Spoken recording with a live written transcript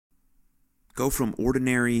Go from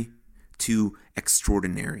ordinary to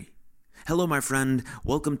extraordinary. Hello, my friend.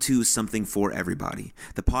 Welcome to Something for Everybody,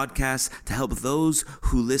 the podcast to help those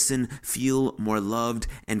who listen feel more loved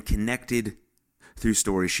and connected through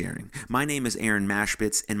story sharing. My name is Aaron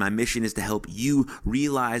Mashbitz, and my mission is to help you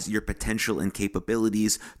realize your potential and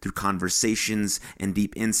capabilities through conversations and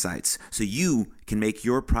deep insights so you can make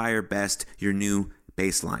your prior best your new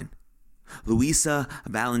baseline. Louisa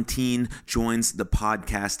Valentin joins the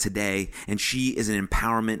podcast today, and she is an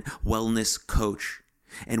empowerment wellness coach.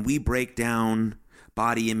 And we break down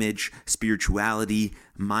body image, spirituality,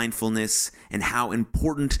 mindfulness, and how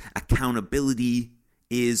important accountability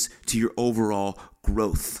is to your overall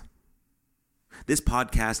growth. This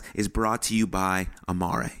podcast is brought to you by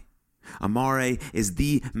Amare. Amare is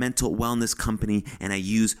the mental wellness company, and I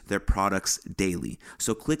use their products daily.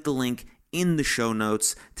 So click the link in the show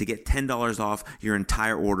notes to get $10 off your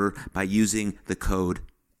entire order by using the code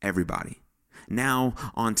EVERYBODY. Now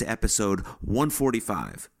on to episode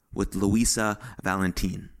 145 with Louisa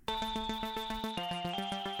Valentin.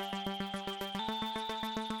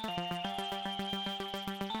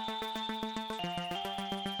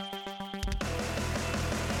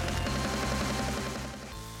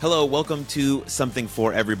 Hello, welcome to Something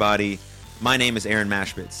for Everybody. My name is Aaron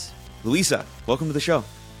Mashbitz. Louisa, welcome to the show.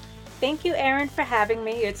 Thank you, Aaron, for having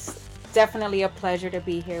me. It's definitely a pleasure to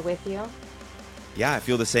be here with you. Yeah, I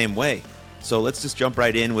feel the same way. So let's just jump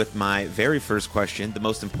right in with my very first question, the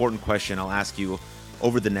most important question I'll ask you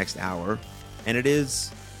over the next hour. And it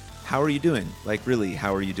is, how are you doing? Like, really,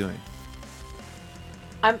 how are you doing?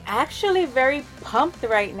 I'm actually very pumped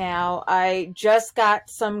right now. I just got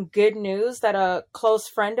some good news that a close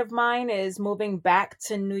friend of mine is moving back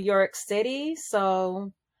to New York City.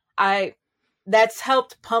 So that's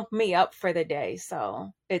helped pump me up for the day.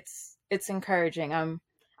 So it's encouraging. I'm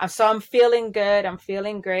feeling good. I'm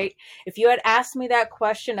feeling great. If you had asked me that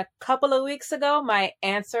question a couple of weeks ago, my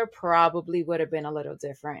answer probably would have been a little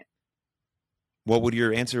different. What would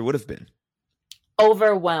your answer would have been?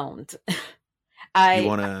 Overwhelmed.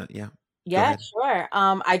 Yeah, sure.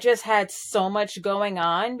 I just had so much going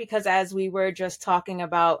on because as we were just talking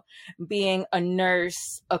about being a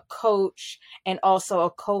nurse, a coach, and also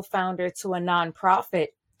a co-founder to a nonprofit,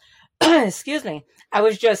 excuse me, I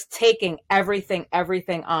was just taking everything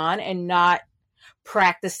on and not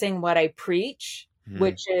practicing what I preach,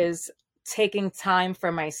 which is taking time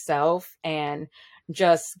for myself and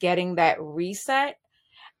just getting that reset.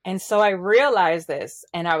 And so I realized this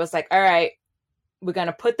and I was like, all right, we're going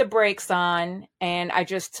to put the brakes on. And I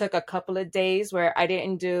just took a couple of days where I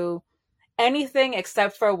didn't do anything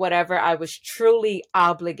except for whatever I was truly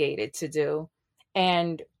obligated to do.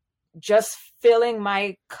 And just filling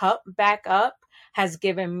my cup back up has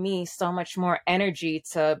given me so much more energy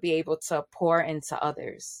to be able to pour into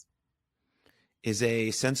others. Is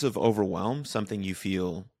a sense of overwhelm something you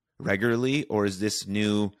feel regularly, or is this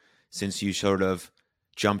new since you sort of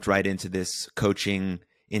jumped right into this coaching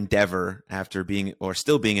endeavor after being or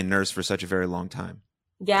still being a nurse for such a very long time?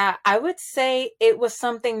 Yeah, I would say it was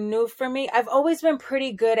something new for me. I've always been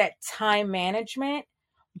pretty good at time management,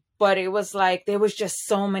 but it was like there was just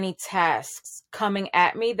so many tasks coming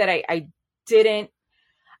at me that I didn't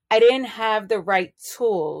have the right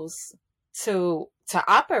tools to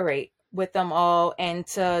operate with them all and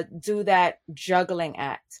to do that juggling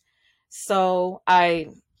act. So I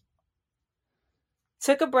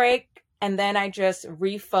took a break and then I just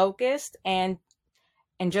refocused and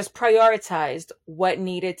just prioritized what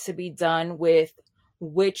needed to be done with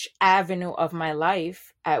which avenue of my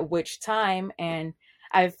life at which time. And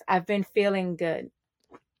I've been feeling good.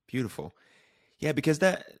 Beautiful. Yeah, because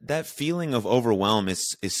that feeling of overwhelm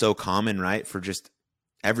is so common, right? For just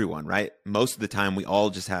everyone, right? Most of the time we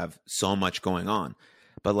all just have so much going on.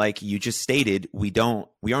 But like you just stated, we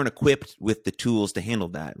aren't equipped with the tools to handle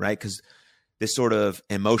that, right? Because this sort of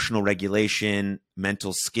emotional regulation,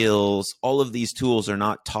 mental skills, all of these tools are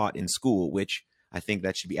not taught in school, which I think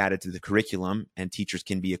that should be added to the curriculum, and teachers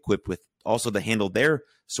can be equipped with also to handle their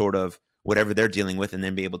sort of whatever they're dealing with and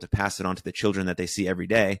then be able to pass it on to the children that they see every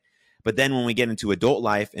day. But then when we get into adult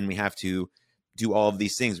life and we have to do all of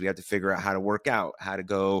these things, we have to figure out how to work out, how to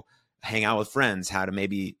go hang out with friends, how to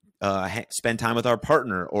maybe spend time with our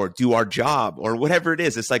partner or do our job or whatever it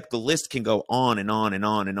is. It's like the list can go on and on and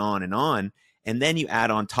on and on and on. And then you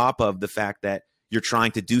add on top of the fact that you're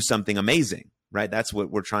trying to do something amazing, right? That's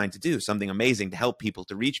what we're trying to do, something amazing to help people,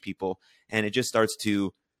 to reach people. And it just starts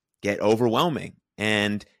to get overwhelming.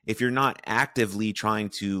 And if you're not actively trying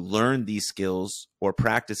to learn these skills or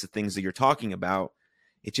practice the things that you're talking about,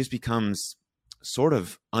 it just becomes sort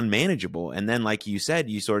of unmanageable. And then, like you said,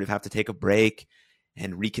 you sort of have to take a break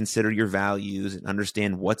and reconsider your values and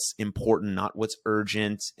understand what's important, not what's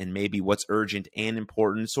urgent, and maybe what's urgent and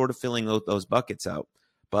important, sort of filling those buckets out.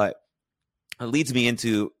 But it leads me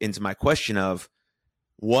into my question of,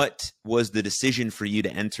 what was the decision for you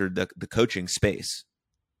to enter the coaching space?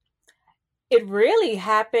 It really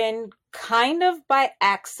happened kind of by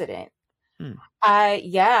accident.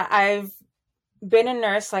 I've been a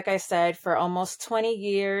nurse, like I said, for almost 20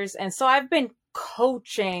 years. And so I've been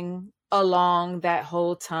coaching along that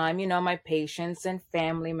whole time, my patients and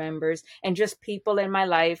family members and just people in my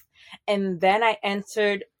life. And then I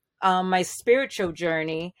entered my spiritual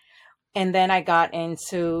journey. And then I got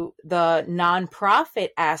into the nonprofit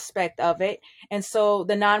aspect of it. And so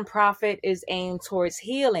the nonprofit is aimed towards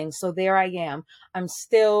healing. So there I am. I'm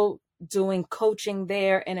still doing coaching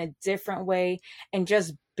there in a different way and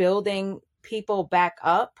just building people back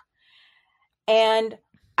up. And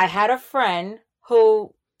I had a friend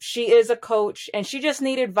who, she is a coach, and she just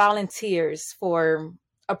needed volunteers for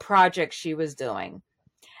a project she was doing.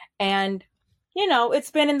 And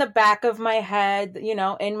it's been in the back of my head,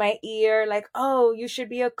 in my ear, like, oh, you should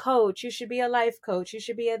be a coach. You should be a life coach. You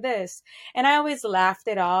should be a this. And I always laughed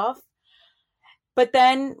it off. But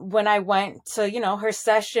then when I went to, her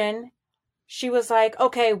session, she was like,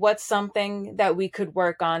 okay, what's something that we could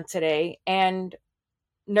work on today? And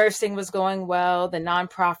nursing was going well. The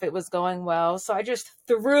nonprofit was going well. So I just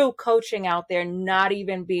threw coaching out there, not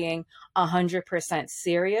even being 100%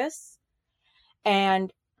 serious.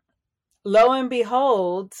 And lo and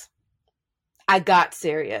behold, I got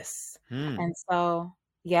serious. And so,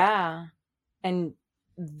 yeah. And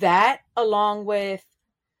that, along with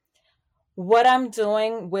what I'm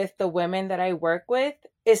doing with the women that I work with,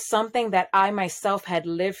 is something that I myself had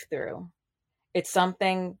lived through. It's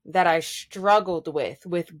something that I struggled with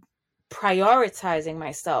prioritizing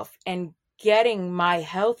myself and getting my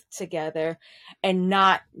health together and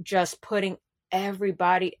not just putting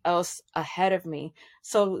everybody else ahead of me.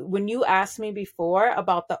 So when you asked me before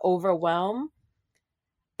about the overwhelm,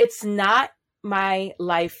 it's not my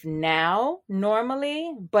life now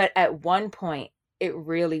normally, but at one point it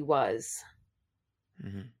really was.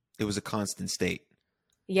 It was a constant state.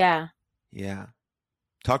 Yeah.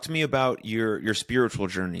 Talk to me about your spiritual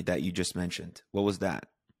journey that you just mentioned. What was that?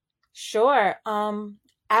 Sure.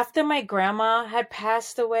 After my grandma had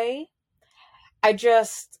passed away, I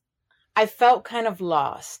felt kind of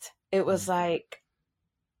lost. It was like,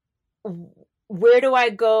 where do I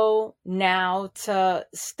go now to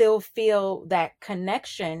still feel that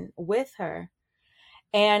connection with her?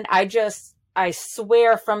 And I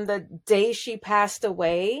swear, from the day she passed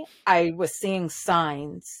away, I was seeing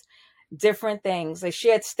signs, different things. Like, she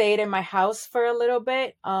had stayed in my house for a little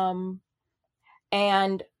bit.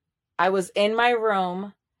 And I was in my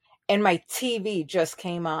room and my TV just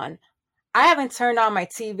came on. I haven't turned on my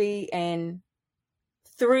TV in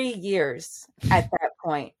 3 years at that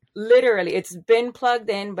point. Literally, it's been plugged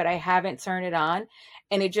in, but I haven't turned it on.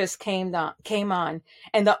 And it just came on.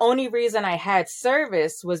 And the only reason I had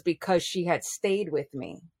service was because she had stayed with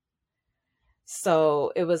me.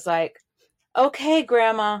 So it was like, okay,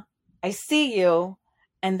 Grandma, I see you.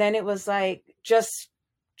 And then it was like just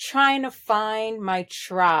trying to find my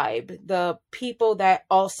tribe, the people that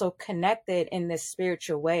also connected in this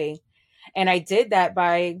spiritual way. And I did that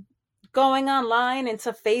by going online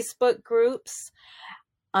into Facebook groups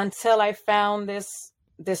until I found this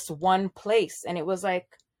one place. And it was like,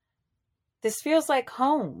 this feels like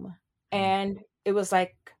home. And it was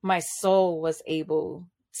like my soul was able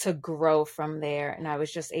to grow from there. And I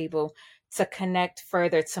was just able to connect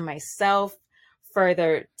further to myself,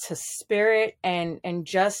 further to spirit, and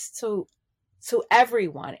just to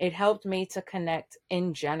everyone. It helped me to connect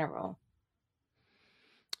in general.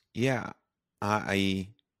 Yeah. I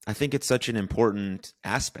think it's such an important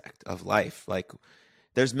aspect of life. Like,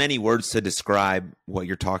 there's many words to describe what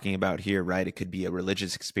you're talking about here, right? It could be a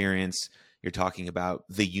religious experience. You're talking about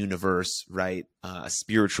the universe, right? A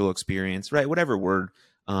spiritual experience, right? Whatever word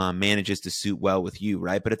manages to suit well with you,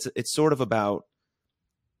 right? But it's sort of about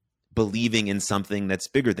believing in something that's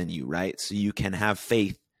bigger than you, right? So you can have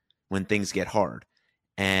faith when things get hard.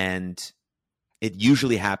 And it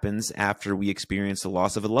usually happens after we experience the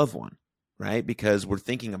loss of a loved one, right? Because we're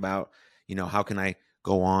thinking about, how can I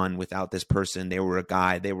go on without this person? They were a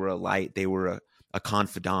guide, they were a light, they were a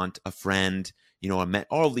confidant, a friend,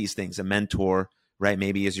 all of these things, a mentor, right?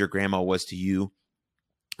 Maybe as your grandma was to you.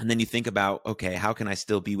 And then you think about, okay, how can I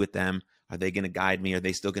still be with them? Are they going to guide me? Are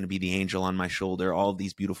they still going to be the angel on my shoulder? All of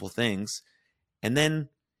these beautiful things. And then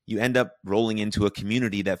you end up rolling into a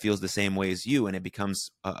community that feels the same way as you. And it becomes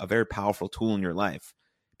a very powerful tool in your life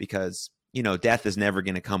because, death is never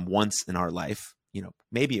going to come once in our life.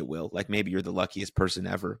 maybe it will, like maybe you're the luckiest person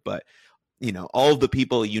ever, but all of the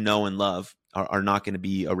people you know and love are not going to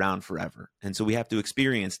be around forever. And so we have to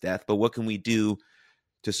experience death, but what can we do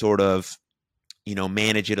to sort of,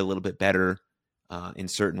 manage it a little bit better in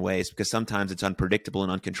certain ways? Because sometimes it's unpredictable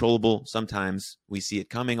and uncontrollable. Sometimes we see it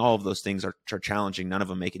coming. All of those things are challenging. None of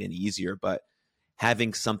them make it any easier, but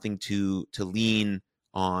having something to lean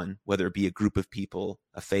on, whether it be a group of people,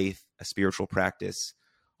 a faith, a spiritual practice,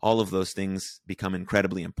 all of those things become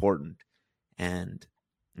incredibly important. And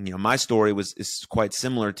my story is quite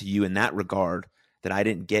similar to you in that regard, that I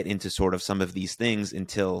didn't get into sort of some of these things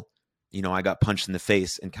until, I got punched in the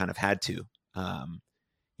face and kind of had to,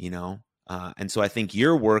 and so I think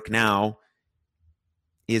your work now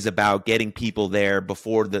is about getting people there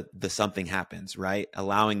before the something happens, right?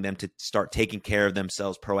 Allowing them to start taking care of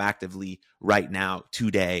themselves proactively right now,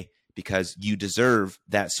 today, because you deserve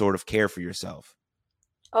that sort of care for yourself.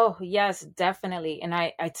 Oh, yes, definitely. And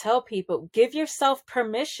I tell people, give yourself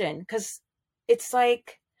permission, because it's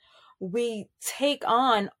like we take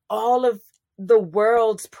on all of the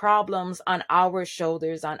world's problems on our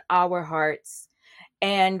shoulders, on our hearts,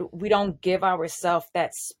 and we don't give ourselves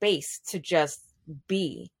that space to just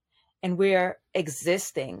be. And we're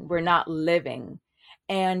existing, we're not living.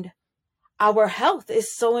 And our health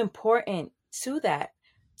is so important to that,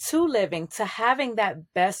 to living, to having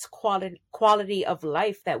that best quality of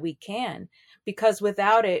life that we can, because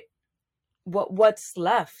without it, what's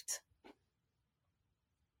left?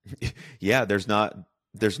 Yeah, there's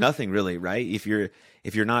nothing really, right? If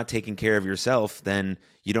you're not taking care of yourself, then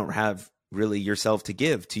you don't have really yourself to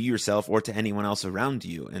give to yourself or to anyone else around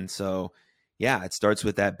you. And so, yeah, it starts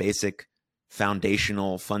with that basic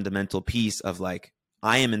foundational fundamental piece of like,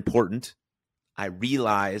 I am important. I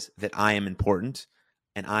realize that I am important,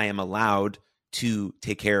 and I am allowed to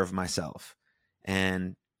take care of myself.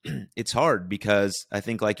 And it's hard because I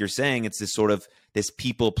think, like you're saying, it's this sort of this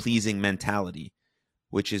people pleasing mentality,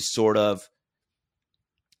 which is sort of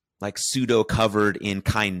like pseudo covered in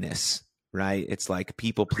kindness, right? It's like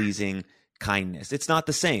people pleasing kindness. It's not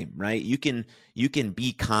the same, right? You can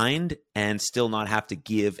be kind and still not have to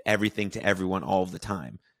give everything to everyone all of the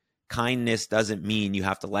time. Kindness doesn't mean you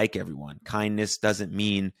have to like everyone. Kindness doesn't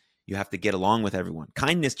mean you have to get along with everyone.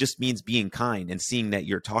 Kindness just means being kind and seeing that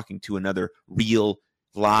you're talking to another real,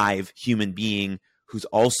 live human being who's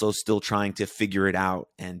also still trying to figure it out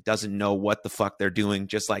and doesn't know what the fuck they're doing,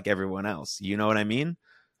 just like everyone else. You know what I mean?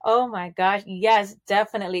 Oh my gosh. Yes,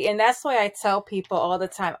 definitely. And that's why I tell people all the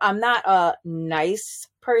time, I'm not a nice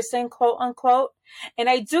person, quote unquote. And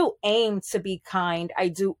I do aim to be kind. I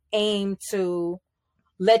do aim to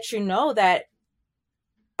let you know that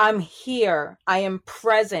I'm here. I am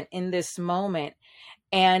present in this moment.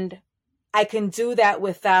 And I can do that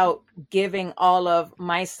without giving all of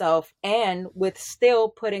myself and with still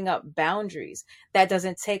putting up boundaries. That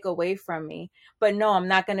doesn't take away from me. But no, I'm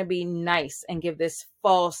not going to be nice and give this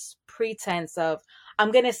false pretense of,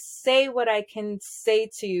 I'm going to say what I can say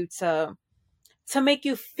to you to make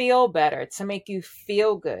you feel better, to make you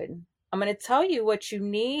feel good. I'm going to tell you what you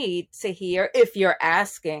need to hear if you're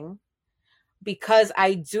asking, because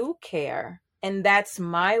I do care. And that's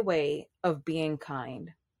my way of being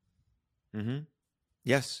kind. Mm-hmm.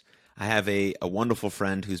 Yes. I have a wonderful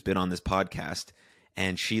friend who's been on this podcast,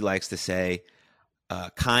 and she likes to say,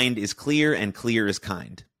 kind is clear and clear is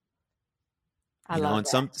kind. I love And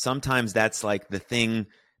that. sometimes that's like the thing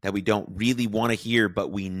that we don't really want to hear,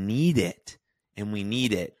 but we need it, and we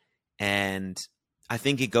need it. And I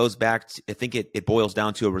think it goes back to, I think it boils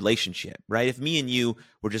down to a relationship, right? If me and you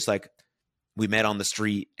were just like, we met on the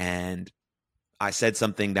street and I said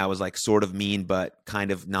something that was like sort of mean, but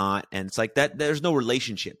kind of not. And it's like that, there's no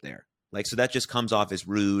relationship there. Like, so that just comes off as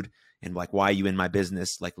rude and like, why are you in my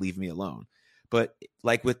business? Like, leave me alone. But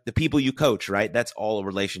like with the people you coach, right? That's all a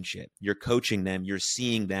relationship. You're coaching them, you're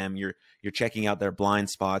seeing them, you're checking out their blind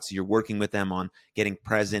spots, you're working with them on getting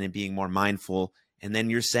present and being more mindful. And then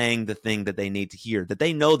you're saying the thing that they need to hear, that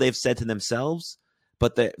they know they've said to themselves,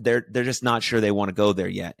 but they're just not sure they want to go there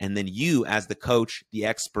yet. And then you, as the coach, the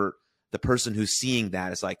expert, the person who's seeing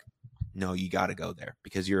that, is like, no, you got to go there,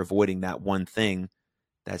 because you're avoiding that one thing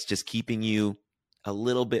that's just keeping you a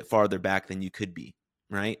little bit farther back than you could be,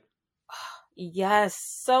 right? Yes,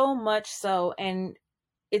 so much so. And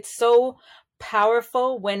it's so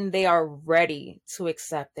powerful when they are ready to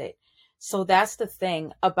accept it. So that's the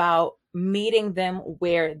thing about meeting them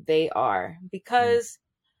where they are, because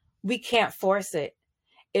we can't force it.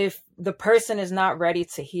 If the person is not ready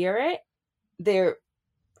to hear it,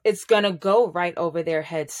 it's going to go right over their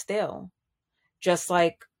head still, just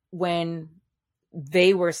like when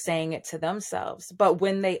they were saying it to themselves. But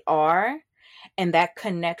when they are, and that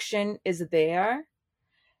connection is there,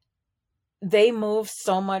 they move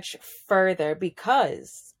so much further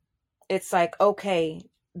because it's like, okay,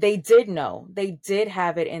 they did know, they did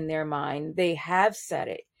have it in their mind, they have said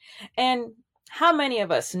it. And how many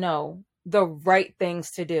of us know the right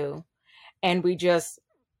things to do and we just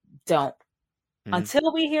don't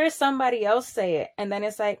until we hear somebody else say it? And then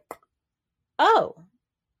it's like, oh,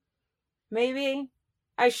 maybe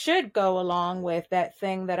I should go along with that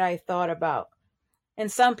thing that I thought about.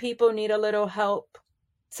 And some people need a little help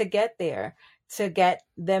to get there, to get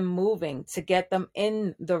them moving, to get them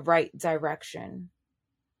in the right direction.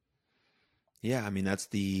 Yeah, I mean, that's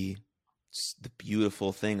the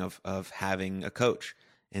beautiful thing of having a coach.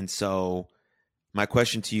 And so my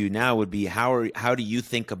question to you now would be, how do you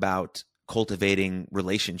think about cultivating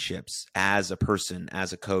relationships as a person,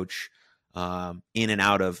 as a coach, in and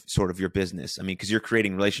out of sort of your business? I mean, because you're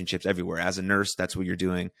creating relationships everywhere. As a nurse, that's what you're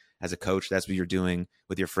doing. As a coach, that's what you're doing.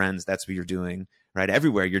 With your friends, that's what you're doing, right?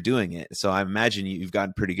 Everywhere you're doing it. So I imagine you've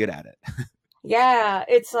gotten pretty good at it. Yeah,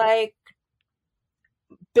 it's like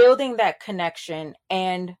building that connection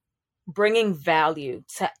and bringing value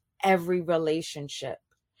to every relationship.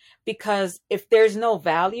 Because if there's no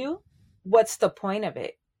value, what's the point of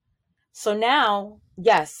it? So now,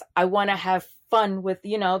 yes, I want to have fun with,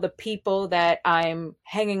 the people that I'm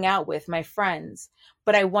hanging out with, my friends,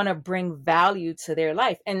 but I want to bring value to their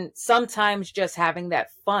life. And sometimes just having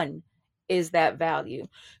that fun is that value.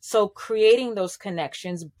 So creating those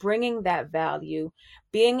connections, bringing that value,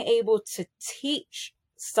 being able to teach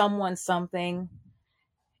someone something,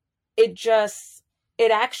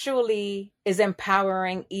 it actually is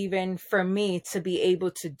empowering even for me to be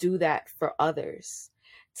able to do that for others,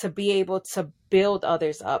 to be able to build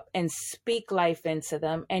others up and speak life into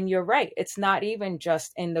them. And you're right. It's not even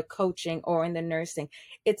just in the coaching or in the nursing.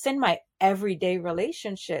 It's in my everyday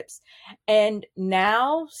relationships. And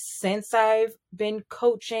now, since I've been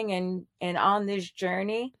coaching and on this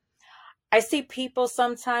journey, I see people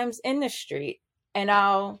sometimes in the street and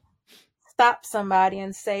I'll stop somebody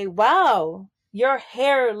and say, wow, your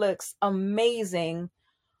hair looks amazing.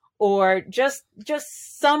 Or just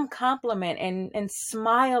some compliment and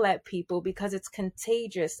smile at people because it's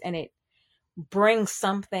contagious and it brings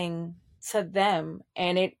something to them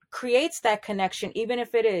and it creates that connection, even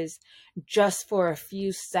if it is just for a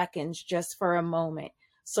few seconds, just for a moment.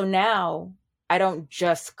 So now I don't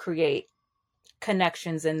just create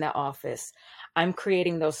connections in the office. I'm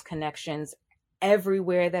creating those connections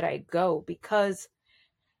everywhere that I go because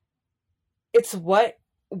it's what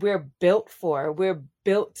we're built for. We're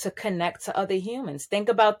built to connect to other humans. Think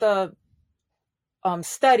about the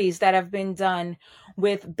studies that have been done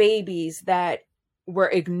with babies that were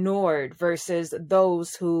ignored versus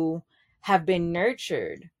those who have been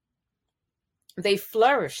nurtured. They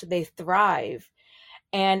flourish, they thrive.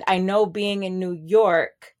 And I know being in New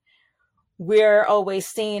York, we're always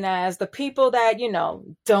seen as the people that,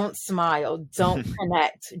 don't smile, don't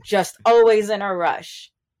connect, just always in a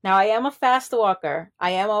rush. Now, I am a fast walker. I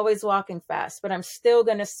am always walking fast, but I'm still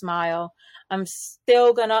going to smile. I'm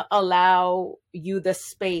still going to allow you the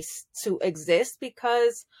space to exist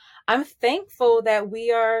because I'm thankful that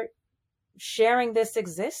we are sharing this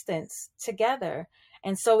existence together.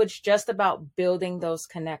 And so it's just about building those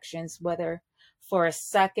connections, whether for a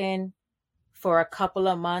second, for a couple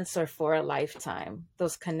of months, or for a lifetime.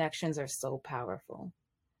 Those connections are so powerful.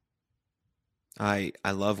 I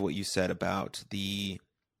love what you said about the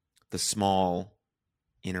small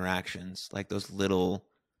interactions, like those little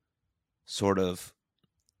sort of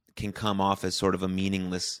can come off as sort of a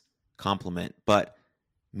meaningless compliment, but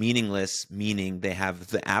meaningless meaning they have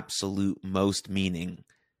the absolute most meaning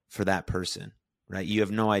for that person, right? You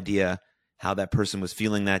have no idea how that person was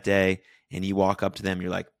feeling that day, and you walk up to them, you're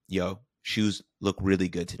like, yo, shoes look really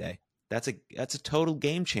good today. That's a total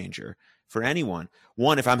game changer for anyone.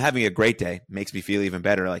 One, if I'm having a great day, makes me feel even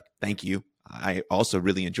better. Like, thank you. I also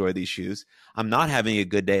really enjoy these shoes. I'm not having a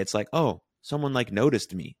good day. It's like, oh, someone like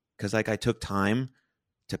noticed me because like I took time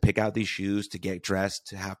to pick out these shoes, to get dressed,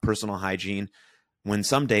 to have personal hygiene. When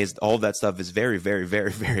some days all of that stuff is very, very,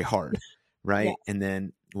 very, very hard, right? Yeah. And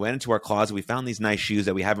then we went into our closet. We found these nice shoes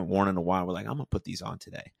that we haven't worn in a while. We're like, I'm going to put these on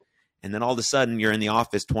today. And then all of a sudden you're in the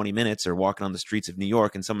office 20 minutes or walking on the streets of New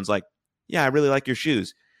York and someone's like, yeah, I really like your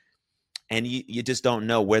shoes. And you just don't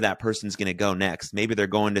know where that person's going to go next. Maybe they're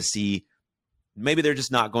going to see, maybe they're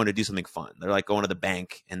just not going to do something fun. They're like going to the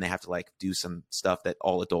bank and they have to like do some stuff that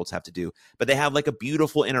all adults have to do. But they have like a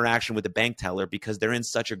beautiful interaction with the bank teller because they're in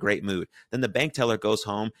such a great mood. Then the bank teller goes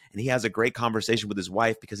home and he has a great conversation with his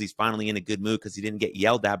wife because he's finally in a good mood because he didn't get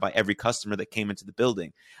yelled at by every customer that came into the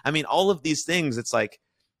building. I mean, all of these things, it's like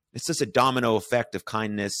it's just a domino effect of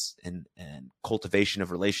kindness and cultivation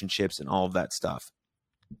of relationships and all of that stuff.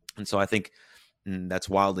 And so I think that's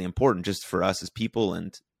wildly important just for us as people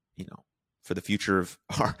and, you know, for the future of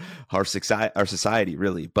our society,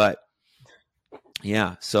 really. But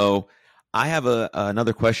yeah, so I have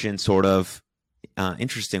another question, sort of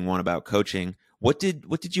interesting one about coaching. What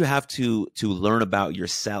did you have to learn about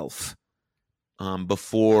yourself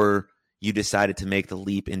before you decided to make the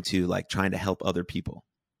leap into like trying to help other people?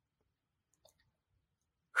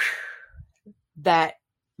 That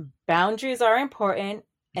boundaries are important,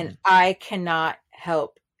 and I cannot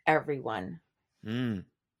help everyone.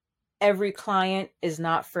 Every client is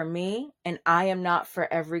not for me, and I am not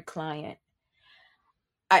for every client.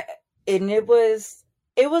 It was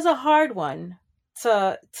a hard one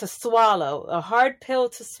to swallow, a hard pill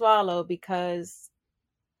to swallow, because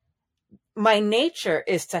my nature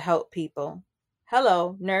is to help people.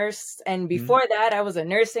 Hello, nurse. And before that, I was a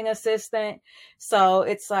nursing assistant. So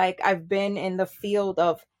it's like I've been in the field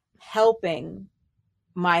of helping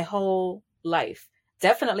my whole life,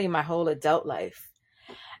 definitely my whole adult life.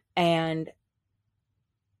 And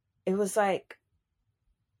it was like,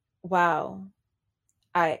 wow,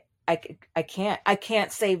 I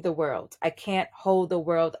can't save the world. I can't hold the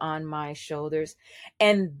world on my shoulders.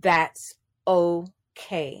 And that's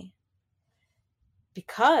okay.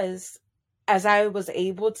 Because as I was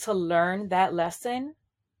able to learn that lesson,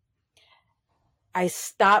 I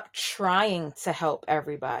stopped trying to help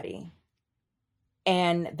everybody.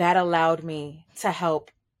 And that allowed me to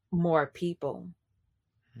help more people,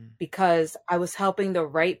 because I was helping the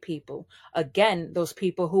right people. Again, those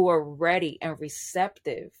people who are ready and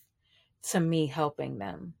receptive to me helping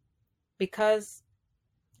them. Because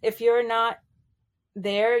if you're not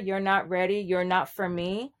there, you're not ready, you're not for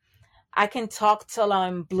me, I can talk till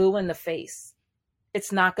I'm blue in the face.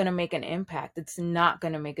 It's not going to make an impact. It's not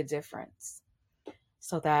going to make a difference.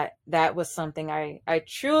 So that was something I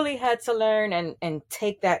truly had to learn and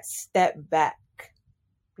take that step back.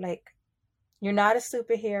 Like, you're not a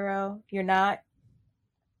superhero. You're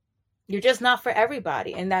just not for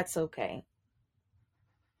everybody. And that's okay.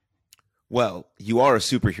 Well, you are a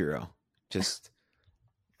superhero. Just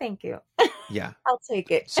thank you. Yeah. I'll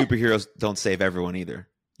take it. Superheroes don't save everyone either,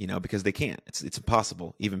 you know, because they can't. It's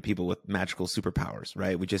impossible. Even people with magical superpowers,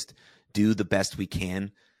 right? We just do the best we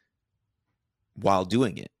can while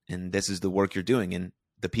doing it. And this is the work you're doing. And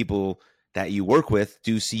the people that you work with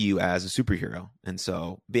do see you as a superhero. And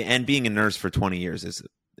so, being a nurse for 20 years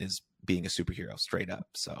is being a superhero straight up.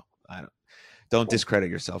 So don't discredit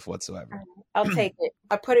yourself whatsoever. I'll take it.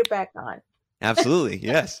 I'll put it back on. Absolutely.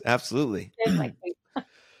 Yes, absolutely.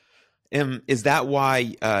 Is that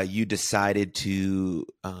why you decided to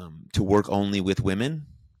work only with women?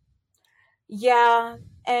 Yeah.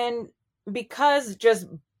 And because just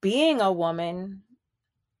being a woman,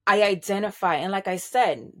 I identify. And like I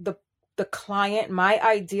said, the client, my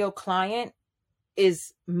ideal client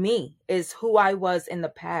is me, is who I was in the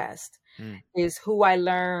past, is who I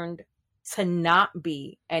learned to not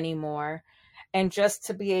be anymore. And just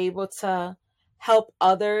to be able to help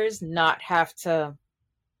others not have to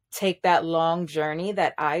take that long journey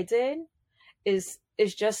that I did is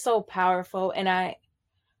just so powerful. And I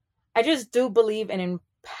just do believe in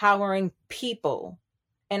empowering people.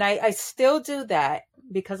 And I still do that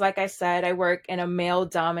because, like I said, I work in a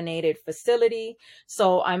male-dominated facility.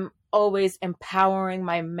 So I'm always empowering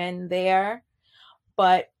my men there.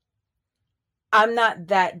 But I'm not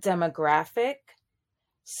that demographic.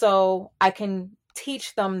 So I can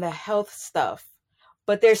teach them the health stuff.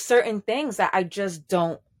 But there's certain things that I just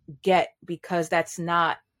don't get because that's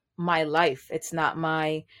not my life. It's not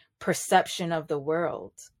my perception of the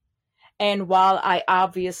world. And while I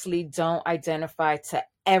obviously don't identify to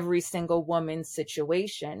every single woman's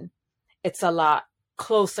situation, it's a lot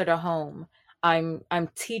closer to home. I'm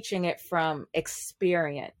teaching it from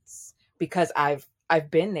experience because I've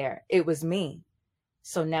been there. It was me.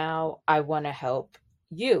 So now I want to help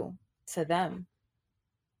you to them.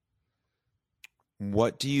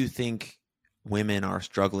 What do you think women are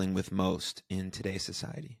struggling with most in today's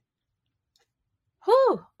society?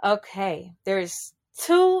 Whew. Okay. There's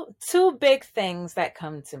two big things that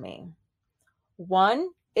come to me. One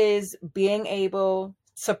is being able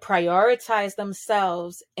to prioritize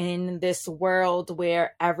themselves in this world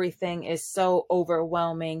where everything is so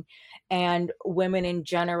overwhelming, and women in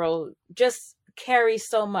general just carry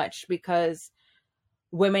so much because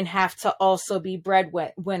women have to also be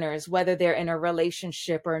breadwinners, whether they're in a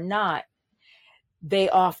relationship or not. They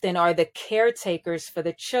often are the caretakers for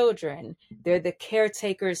the children. They're the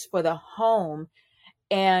caretakers for the home.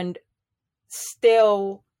 And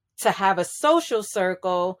still to have a social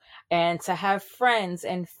circle and to have friends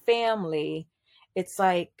and family, it's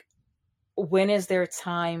like, when is there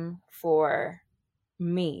time for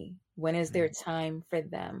me? When is there time for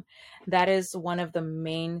them? That is one of the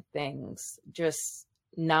main things, just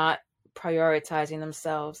not prioritizing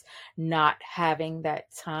themselves, not having that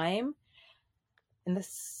time. And the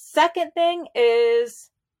second thing is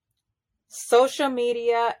social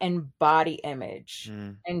media and body image,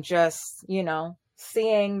 and just,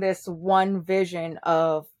 seeing this one vision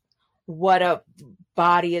of what a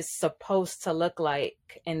body is supposed to look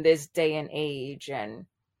like in this day and age, and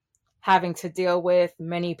having to deal with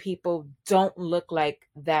many people don't look like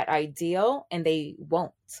that ideal, and they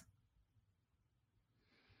won't.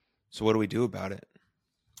 So what do we do about it?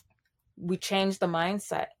 We change the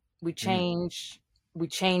mindset. We change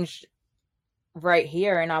right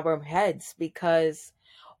here in our heads, because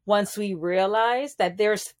once we realize that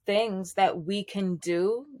there's things that we can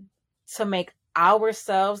do to make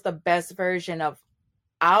ourselves the best version of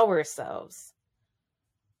ourselves,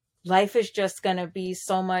 life is just going to be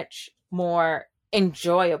so much more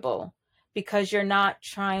enjoyable, because you're not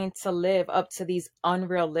trying to live up to these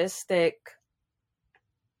unrealistic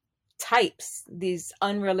types, these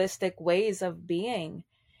unrealistic ways of being.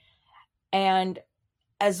 And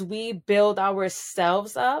as we build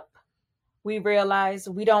ourselves up, we realize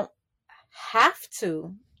we don't have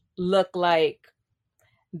to look like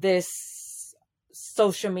this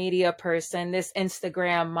social media person, this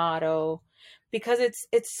Instagram model, because it's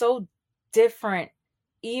so different.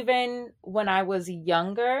 Even when I was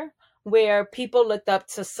younger, where people looked up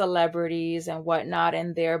to celebrities and whatnot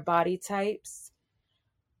and their body types,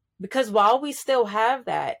 because while we still have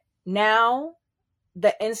that, now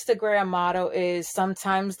the Instagram model is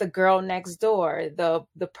sometimes the girl next door, the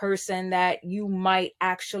person that you might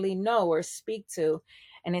actually know or speak to.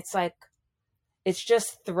 And it's like, it's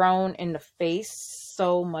just thrown in the face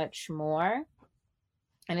so much more.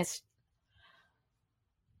 And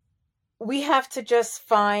we have to just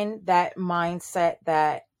find that mindset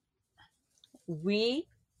that we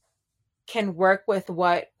can work with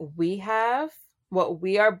what we have, what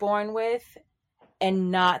we are born with, and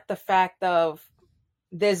not the fact of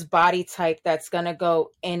this body type that's going to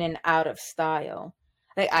go in and out of style.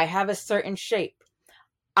 Like, I have a certain shape.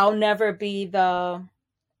 I'll never be the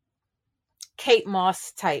Kate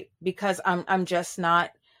Moss type, because I'm just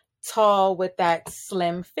not tall with that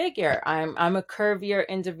slim figure. I'm a curvier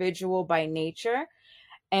individual by nature.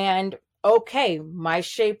 And okay, my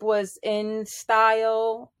shape was in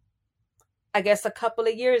style, I guess, a couple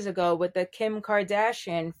of years ago with the Kim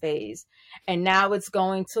Kardashian phase, and now it's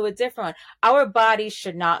going to a different one. Our bodies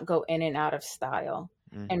should not go in and out of style.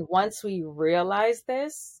 And once we realize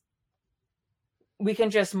this, we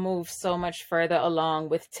can just move so much further along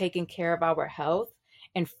with taking care of our health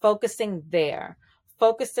and focusing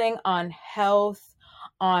on health,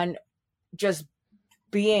 on just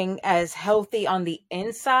being as healthy on the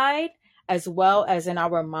inside as well as in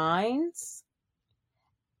our minds.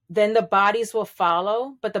 Then the bodies will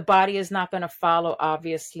follow, but the body is not going to follow,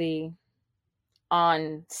 obviously,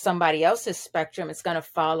 on somebody else's spectrum. It's going to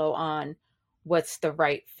follow on what's the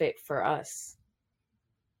right fit for us.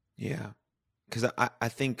 Yeah. Because I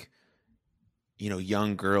think,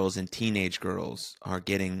 young girls and teenage girls are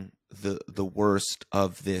getting the worst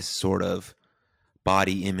of this sort of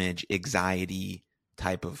body image anxiety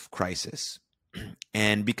type of crisis.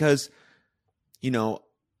 And because,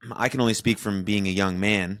 I can only speak from being a young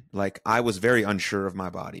man. Like, I was very unsure of my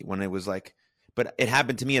body when it was like, but it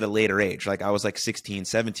happened to me at a later age. Like, I was like 16,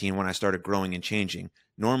 17 when I started growing and changing.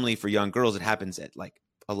 Normally for young girls, it happens at like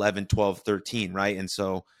 11, 12, 13, right? And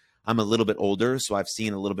so I'm a little bit older, so I've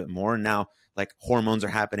seen a little bit more. Now, like, hormones are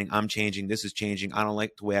happening. I'm changing. This is changing. I don't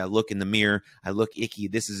like the way I look in the mirror. I look icky.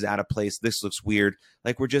 This is out of place. This looks weird.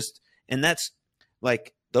 Like, and that's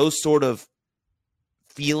like, those sort of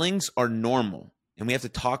feelings are normal. And we have to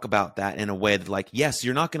talk about that in a way that, like, yes,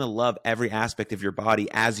 you're not going to love every aspect of your body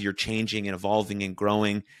as you're changing and evolving and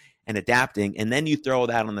growing and adapting. And then you throw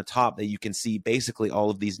that on the top that you can see basically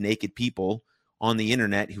all of these naked people on the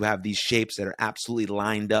internet who have these shapes that are absolutely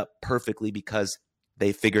lined up perfectly because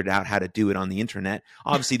they figured out how to do it on the internet.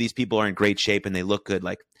 Obviously, these people are in great shape and they look good.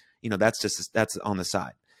 Like, that's on the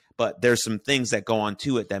side. But there's some things that go on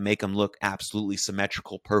to it that make them look absolutely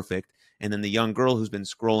symmetrical, perfect. And then the young girl who's been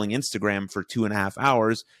scrolling Instagram for 2.5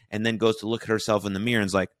 hours and then goes to look at herself in the mirror and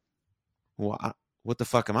is like, well, what the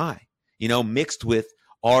fuck am I? Mixed with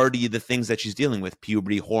already the things that she's dealing with: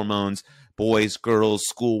 puberty, hormones, boys, girls,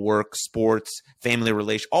 schoolwork, sports, family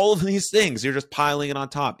relation, all of these things. You're just piling it on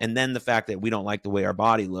top. And then the fact that we don't like the way our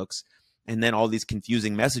body looks, and then all these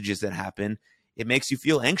confusing messages that happen. it makes you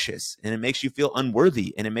feel anxious, and it makes you feel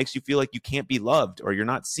unworthy, and it makes you feel like you can't be loved or you're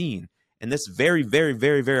not seen. And that's very, very,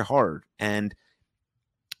 very, very hard. And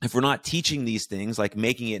if we're not teaching these things, like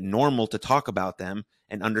making it normal to talk about them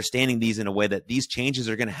and understanding these in a way that these changes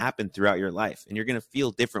are going to happen throughout your life, and you're going to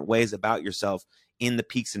feel different ways about yourself in the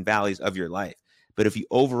peaks and valleys of your life. But if you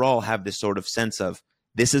overall have this sort of sense of,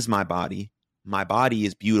 this is my body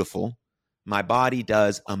is beautiful, my body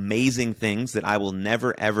does amazing things that I will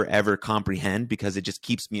never, ever, ever comprehend because it just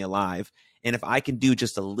keeps me alive. And if I can do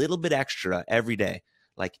just a little bit extra every day,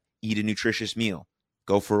 like eat a nutritious meal,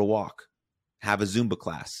 go for a walk, have a Zumba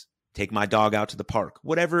class, take my dog out to the park,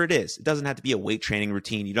 whatever it is. It doesn't have to be a weight training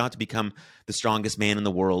routine. You don't have to become the strongest man in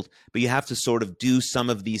the world, but you have to sort of do some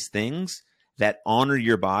of these things that honor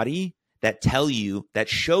your body, that tell you, that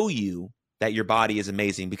show you that your body is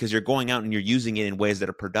amazing, because you're going out and you're using it in ways that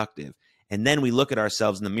are productive. And then we look at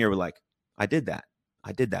ourselves in the mirror, we're like, I did that.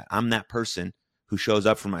 I'm that person who shows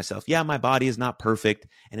up for myself. Yeah, my body is not perfect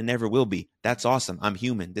and it never will be. That's awesome. I'm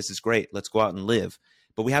human. This is great. Let's go out and live.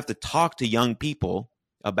 But we have to talk to young people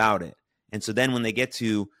about it. And so then when they get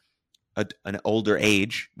to an older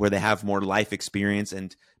age where they have more life experience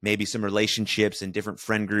and maybe some relationships and different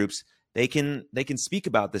friend groups, they can speak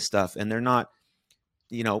about this stuff, and they're not,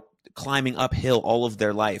 climbing uphill all of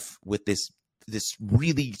their life with this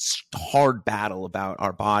really hard battle about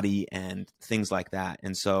our body and things like that.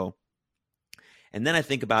 And then I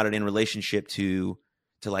think about it in relationship to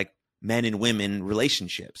like men and women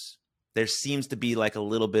relationships. There seems to be like a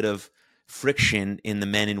little bit of friction in the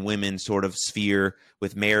men and women sort of sphere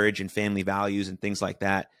with marriage and family values and things like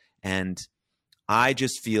that. And I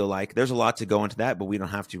just feel like there's a lot to go into that, but we don't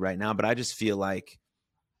have to right now. But I just feel like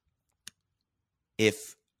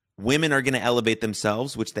if women are going to elevate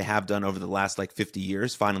themselves, which they have done over the last 50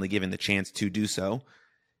 years, finally given the chance to do so,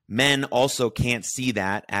 men also can't see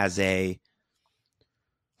that as a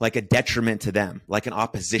detriment to them, like an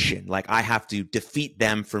opposition. Like I have to defeat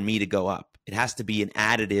them for me to go up. It has to be an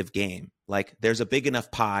additive game. Like there's a big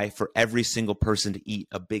enough pie for every single person to eat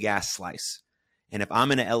a big ass slice. And if I'm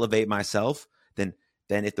going to elevate myself,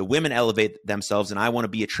 then if the women elevate themselves and I want to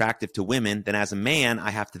be attractive to women, then as a man,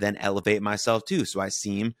 I have to then elevate myself too. So I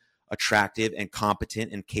seem attractive and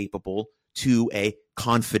competent and capable to a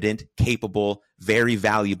confident, capable, very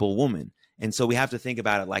valuable woman. And so we have to think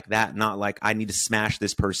about it like that, not like I need to smash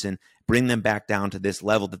this person, bring them back down to this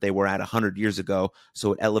level that they were at 100 years ago,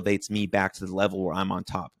 so it elevates me back to the level where I'm on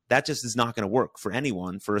top. That just is not going to work for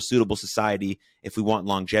anyone, for a suitable society, if we want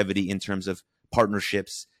longevity in terms of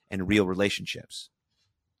partnerships and real relationships.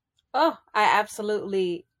 Oh, I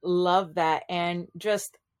absolutely love that. And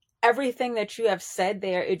just everything that you have said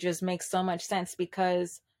there, it just makes so much sense,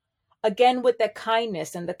 because again, with the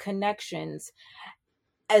kindness and the connections,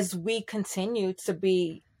 as we continue to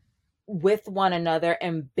be with one another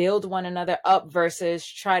and build one another up versus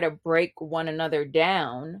try to break one another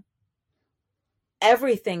down,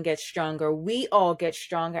 everything gets stronger. We all get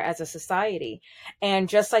stronger as a society. And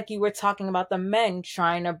just like you were talking about the men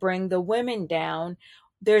trying to bring the women down,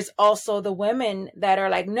 there's also the women that are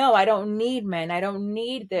like, no, I don't need men. I don't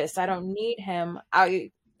need this. I don't need him.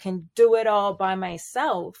 I can do it all by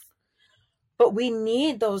myself. But we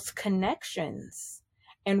need those connections,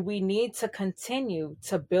 and we need to continue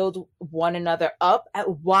to build one another up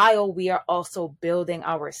while we are also building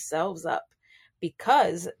ourselves up,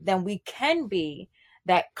 because then we can be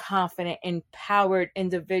that confident, empowered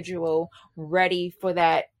individual ready for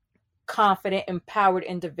that confident, empowered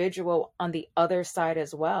individual on the other side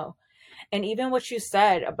as well. And even what you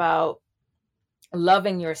said about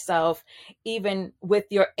loving yourself, even with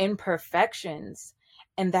your imperfections.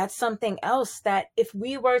 And that's something else that if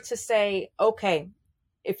we were to say, okay,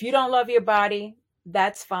 if you don't love your body,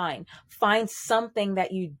 that's fine. Find something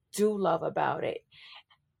that you do love about it.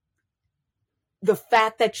 The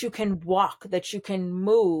fact that you can walk, that you can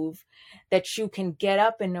move, that you can get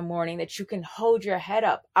up in the morning, that you can hold your head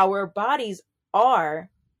up. Our bodies are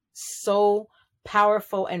so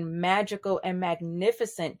powerful and magical and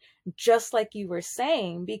magnificent, just like you were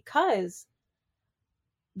saying, because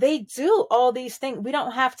they do all these things. We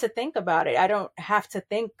don't have to think about it. I don't have to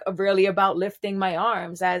think really about lifting my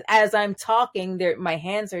arms. As I'm talking, my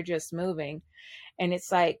hands are just moving. And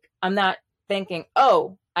it's like, I'm not thinking,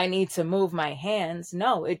 oh, I need to move my hands.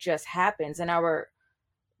 No, it just happens. And our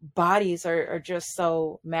bodies are just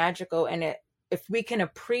so magical. And if we can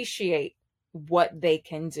appreciate what they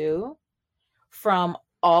can do from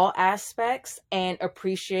all aspects and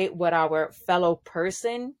appreciate what our fellow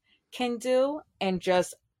person can do and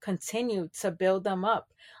just continue to build them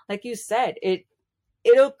up. Like you said,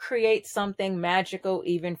 it'll create something magical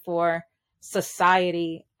even for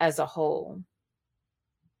society as a whole.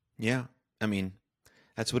 Yeah. I mean,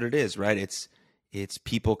 that's what it is, right? It's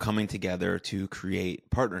people coming together to create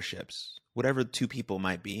partnerships, whatever two people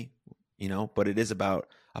might be, but it is about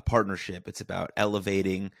a partnership. It's about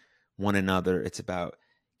elevating one another. It's about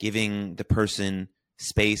giving the person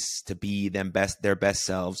space to be their best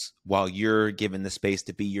selves while you're given the space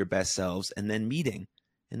to be your best selves, and then meeting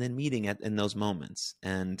in those moments.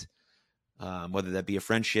 And whether that be a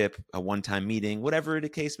friendship, a one-time meeting, whatever the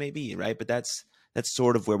case may be, right? But that's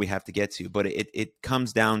sort of where we have to get to. But it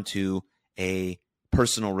comes down to a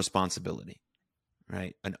personal responsibility,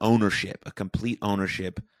 right? An ownership, a complete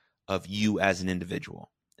ownership of you as an individual.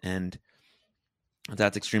 And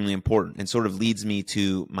that's extremely important, and sort of leads me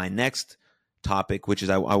to my next topic, which is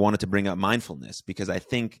I wanted to bring up mindfulness, because I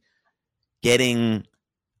think getting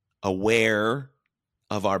aware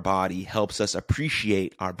of our body helps us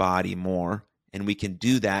appreciate our body more, and we can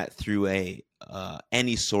do that through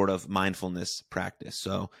any sort of mindfulness practice.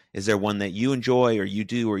 So is there one that you enjoy or you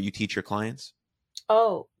do or you teach your clients?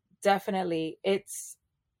 Oh, definitely. It's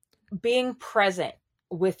being present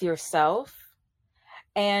with yourself.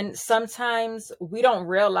 And sometimes we don't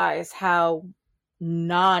realize how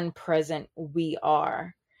non-present we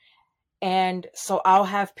are. And so I'll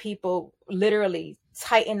have people literally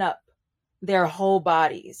tighten up their whole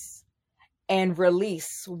bodies and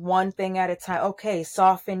release one thing at a time. Okay,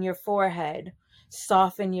 soften your forehead,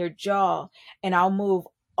 soften your jaw, and I'll move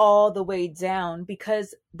all the way down,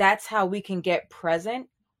 because that's how we can get present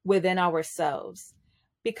within ourselves.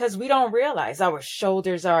 Because we don't realize our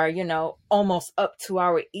shoulders are, almost up to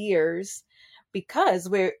our ears, because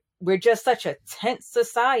we're just such a tense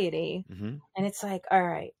society. Mm-hmm. And it's like, all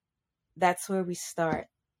right, that's where we start.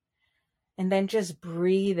 And then just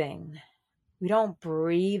breathing. We don't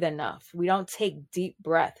breathe enough. We don't take deep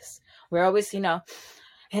breaths. We're always, in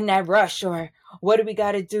that rush, or what do we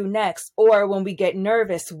got to do next? Or when we get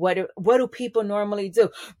nervous, what do people normally do?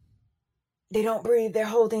 They don't breathe. They're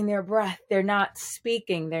holding their breath. They're not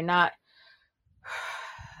speaking.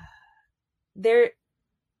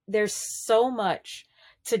 There's so much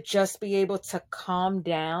to just be able to calm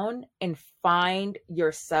down and find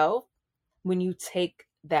yourself when you take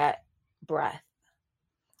that breath.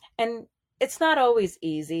 And it's not always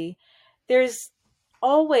easy. There's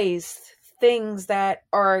always things that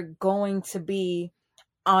are going to be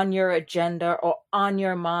on your agenda or on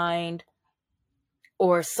your mind,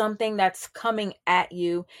 or something that's coming at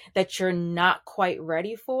you that you're not quite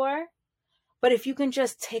ready for. But if you can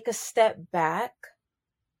just take a step back,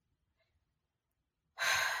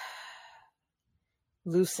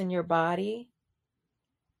 loosen your body,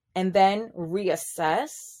 and then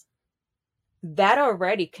reassess, that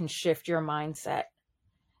already can shift your mindset.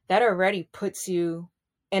 That already puts you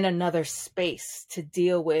in another space to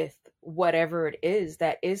deal with whatever it is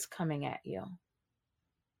that is coming at you.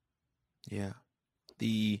 Yeah.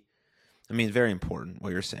 Very important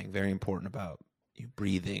what you're saying. Very important about you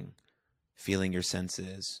breathing, feeling your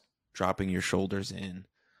senses, dropping your shoulders in,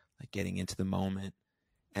 like getting into the moment.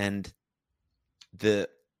 And the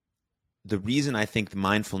reason I think the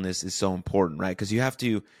mindfulness is so important, right? Because you have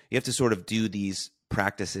to sort of do these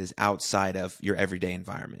practices outside of your everyday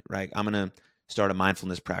environment, right? I'm going to start a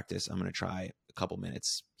mindfulness practice. I'm going to try a couple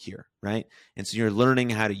minutes here, right? And so you're learning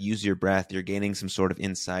how to use your breath. You're gaining some sort of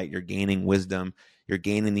insight. You're gaining wisdom. You're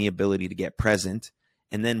gaining the ability to get present.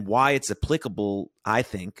 And then why it's applicable, I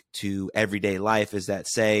think, to everyday life is that,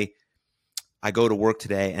 say, I go to work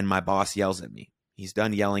today and my boss yells at me. He's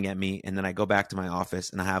done yelling at me. And then I go back to my office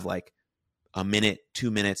and I have like a minute,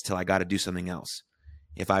 2 minutes till I got to do something else.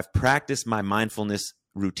 If I've practiced my mindfulness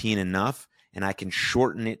routine enough and I can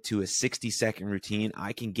shorten it to a 60-second routine,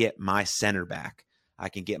 I can get my center back. I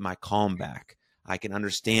can get my calm back. I can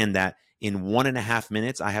understand that in 1.5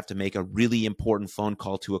 minutes, I have to make a really important phone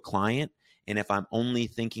call to a client. And if I'm only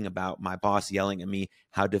thinking about my boss yelling at me,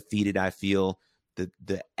 how defeated I feel,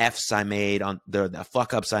 the F's I made, on the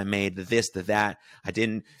fuck ups I made, the this, the that, I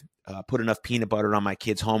didn't put enough peanut butter on my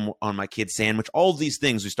kid's sandwich, all of these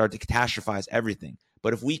things, we start to catastrophize everything.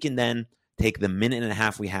 But if we can then take the 1.5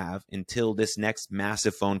 minutes we have until this next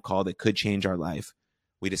massive phone call that could change our life,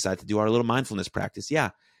 we decide to do our little mindfulness practice.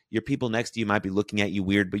 Yeah, your people next to you might be looking at you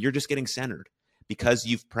weird, but you're just getting centered because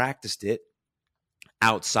you've practiced it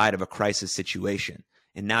outside of a crisis situation.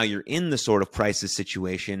 And now you're in the sort of crisis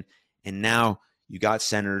situation, and now you got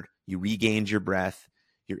centered, you regained your breath,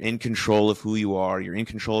 you're in control of who you are, you're in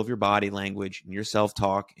control of your body language and your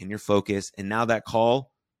self-talk and your focus, and now that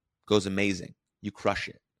call goes amazing. You crush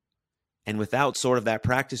it. And without sort of that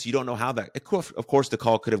practice, you don't know how that, of course, the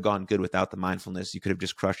call could have gone good without the mindfulness. You could have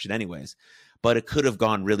just crushed it anyways, but it could have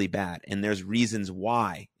gone really bad. And there's reasons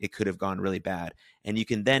why it could have gone really bad. And you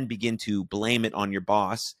can then begin to blame it on your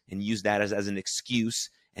boss and use that as an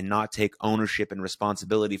excuse and not take ownership and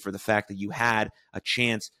responsibility for the fact that you had a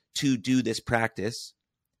chance to do this practice,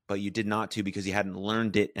 but you did not to because you hadn't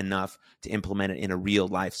learned it enough to implement it in a real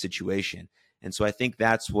life situation. And so I think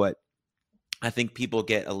that's what I think people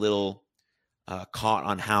get a little caught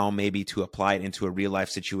on, how maybe to apply it into a real life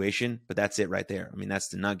situation, but that's it right there. I mean, that's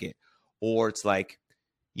the nugget. Or it's like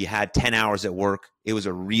you had 10 hours at work. It was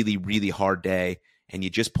a really, really hard day, and you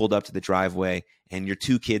just pulled up to the driveway and your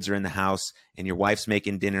 2 kids are in the house and your wife's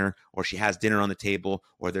making dinner, or she has dinner on the table,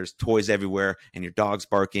 or there's toys everywhere and your dog's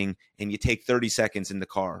barking, and you take 30 seconds in the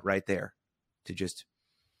car right there to just,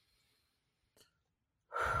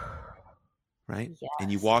 right? Yes. And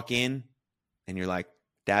you walk in and you're like,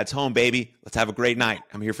 Dad's home, baby. Let's have a great night.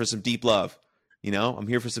 I'm here for some deep love. I'm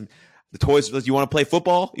here for the toys. You want to play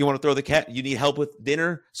football? You want to throw the cat? You need help with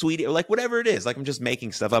dinner, sweetie? Or like whatever it is. Like, I'm just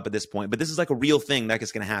making stuff up at this point. But this is like a real thing that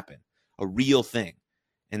is going to happen. A real thing.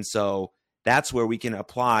 And so that's where we can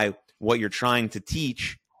apply what you're trying to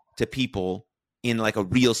teach to people in like a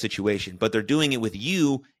real situation. But they're doing it with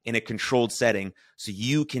you in a controlled setting, so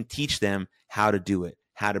you can teach them how to do it,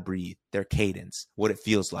 how to breathe, their cadence, what it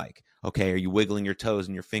feels like. Okay, are you wiggling your toes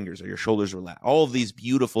and your fingers? Are your shoulders relaxed? All of these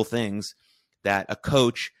beautiful things that a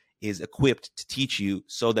coach is equipped to teach you,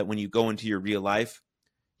 so that when you go into your real life,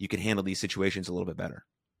 you can handle these situations a little bit better.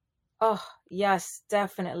 Oh, yes,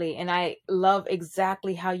 definitely. And I love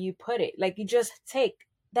exactly how you put it. Like, you just take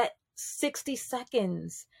that 60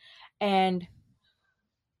 seconds and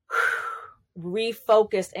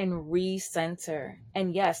refocus and recenter.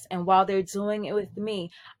 And yes, and while they're doing it with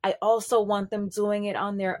me, I also want them doing it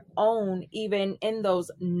on their own, even in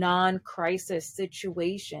those non-crisis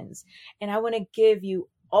situations. And I want to give you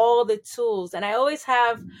all the tools. And I always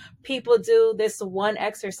have people do this one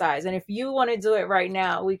exercise. And if you want to do it right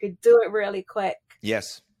now, we could do it really quick.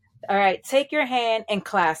 Yes. All right. Take your hand and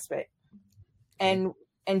clasp it. And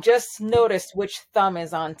just notice which thumb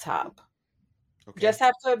is on top. Okay. Just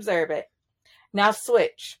have to observe it. Now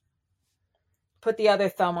switch. Put the other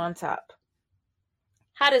thumb on top.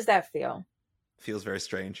 How does that feel? Feels very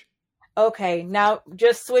strange. Okay, now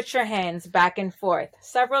just switch your hands back and forth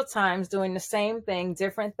several times, doing the same thing,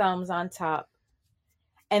 different thumbs on top.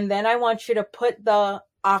 And then I want you to put the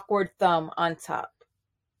awkward thumb on top.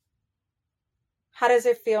 How does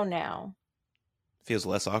it feel now? Feels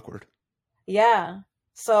less awkward. Yeah.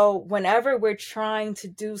 So whenever we're trying to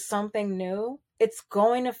do something new, it's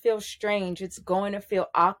going to feel strange. It's going to feel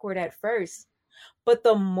awkward at first. But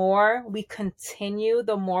the more we continue,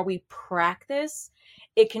 the more we practice,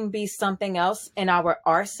 it can be something else in our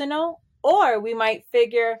arsenal, or we might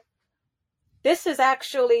figure this is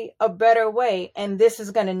actually a better way, and this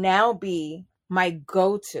is going to now be my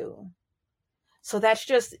go-to. So that's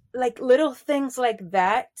just like little things like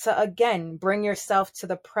that to, again, bring yourself to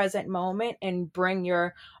the present moment and bring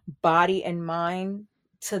your body and mind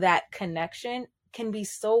to that connection can be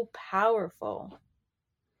so powerful.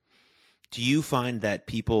 Do you find that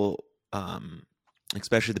people,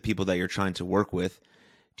 especially the people that you're trying to work with,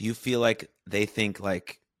 do you feel like they think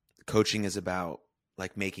like coaching is about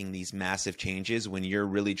like making these massive changes when you're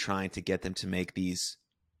really trying to get them to make these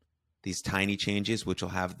tiny changes, which will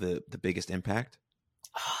have the biggest impact?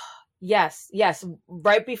 Yes.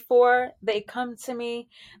 Right before they come to me,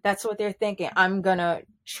 that's what they're thinking. I'm going to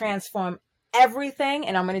transform everything,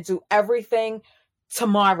 and I'm going to do everything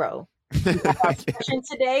tomorrow.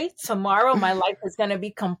 Today, tomorrow, my life is going to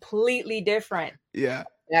be completely different. Yeah.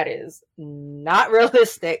 That is not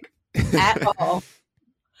realistic at all.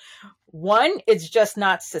 One, it's just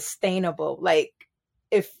not sustainable. Like,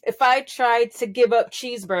 if I tried to give up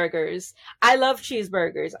cheeseburgers, I love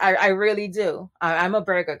cheeseburgers. I really do. I'm a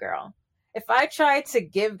burger girl. If I tried to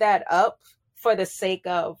give that up for the sake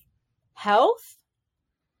of health,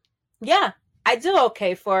 yeah, I do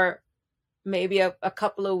okay for maybe a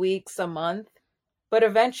couple of weeks, a month. But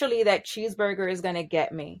eventually that cheeseburger is going to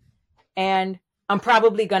get me. And I'm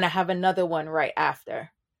probably going to have another one right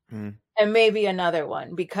after. And maybe another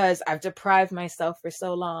one, because I've deprived myself for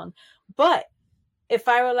so long. But if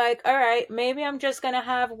I were like, all right, maybe I'm just going to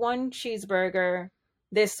have one cheeseburger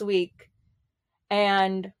this week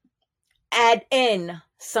and add in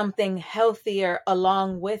something healthier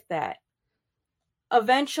along with that,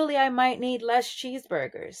 eventually I might need less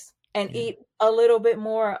cheeseburgers and eat a little bit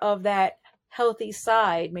more of that healthy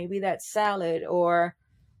side, maybe that salad, or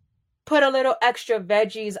put a little extra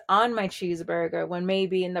veggies on my cheeseburger when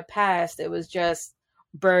maybe in the past it was just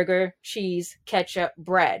burger, cheese, ketchup,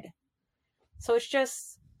 bread. So it's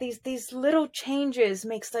just these little changes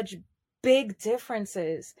make such big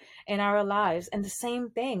differences in our lives. And the same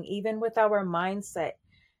thing, even with our mindset,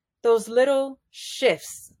 those little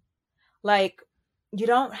shifts, like you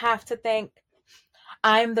don't have to think,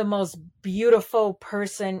 I'm the most beautiful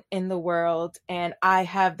person in the world and I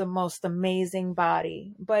have the most amazing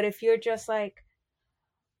body. But if you're just like,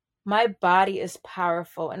 my body is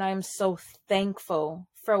powerful and I'm so thankful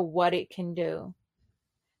for what it can do.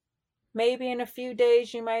 Maybe in a few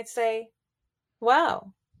days you might say,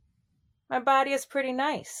 wow, my body is pretty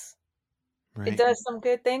nice. It Right. does some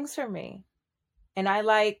good things for me. And I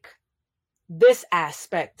like this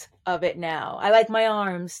aspect of it now. I like my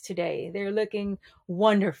arms today. They're looking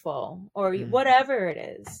wonderful, or whatever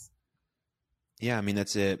it is. Yeah, I mean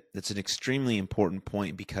that's an extremely important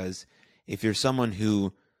point, because if you're someone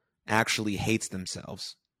who actually hates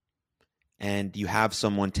themselves and you have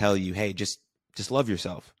someone tell you, "Hey, just love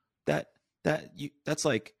yourself." That's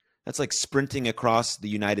like sprinting across the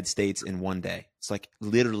United States in one day. It's like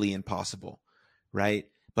literally impossible, right?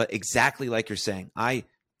 But exactly like you're saying, I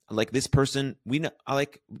like this person. We know,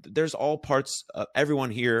 there's all parts.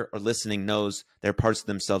 Everyone here or listening knows there are parts of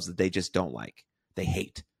themselves that they just don't like. They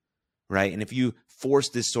hate, right? And if you force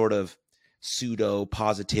this sort of pseudo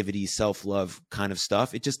positivity, self-love kind of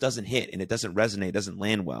stuff, it just doesn't hit and it doesn't resonate, it doesn't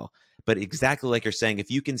land well. But exactly like you're saying,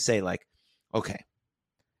 if you can say like, okay,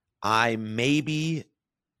 I maybe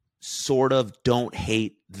sort of don't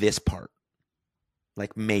hate this part,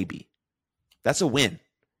 like maybe, that's a win.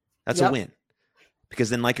 That's a Yep. win.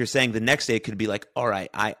 Because then, like you're saying, the next day it could be like, all right,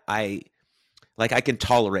 I like I can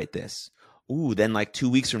tolerate this. Ooh, then like 2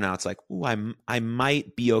 weeks from now, it's like, ooh, I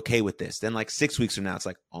might be okay with this. Then like 6 weeks from now, it's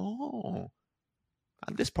like, oh,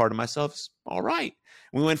 this part of myself's all right.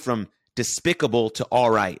 We went from despicable to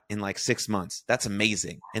all right in like 6 months. That's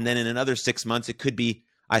amazing. And then in another 6 months, it could be,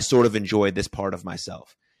 I sort of enjoyed this part of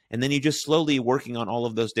myself. And then you just slowly working on all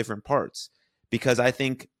of those different parts. Because I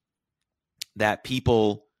think that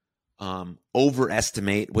people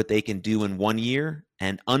overestimate what they can do in 1 year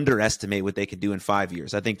and underestimate what they can do in 5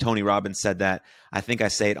 years. I think Tony Robbins said that. I think I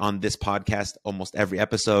say it on this podcast almost every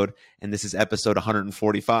episode, and this is episode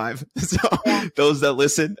 145. So Yeah. those that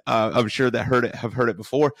listen, I'm sure that have heard it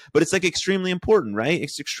before. But it's like extremely important, right?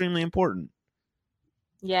 It's extremely important.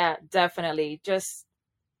 Yeah, definitely. Just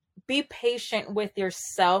be patient with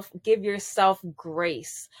yourself. Give yourself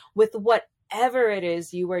grace with whatever it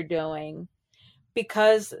is you are doing,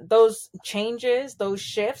 because those changes, those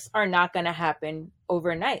shifts are not going to happen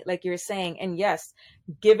overnight, like you're saying. And yes,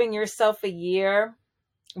 giving yourself a year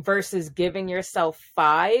versus giving yourself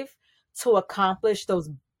 5 to accomplish those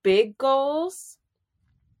big goals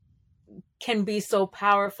can be so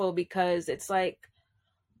powerful, because it's like,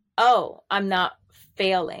 oh, I'm not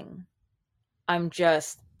failing. I'm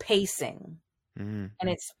just pacing. Mm. And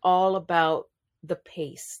it's all about the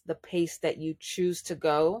pace that you choose to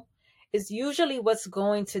go is usually what's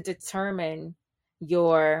going to determine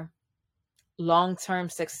your long-term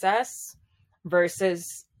success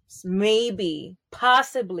versus maybe,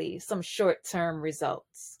 possibly some short-term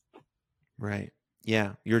results. Right.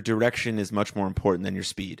 Yeah. Your direction is much more important than your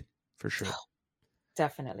speed, for sure.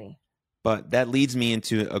 Definitely. But that leads me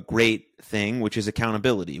into a great thing, which is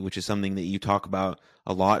accountability, which is something that you talk about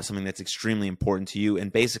a lot, something that's extremely important to you.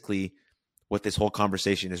 And basically what this whole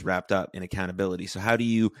conversation is wrapped up in accountability. So how do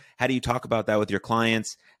you talk about that with your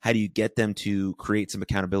clients? How do you get them to create some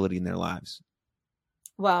accountability in their lives?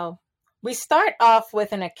 Well, we start off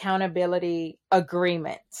with an accountability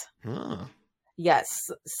agreement. Huh.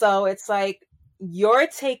 Yes. So it's like you're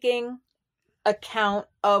taking account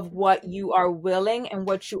of what you are willing and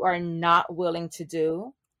what you are not willing to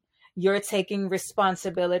do. You're taking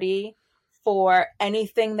responsibility for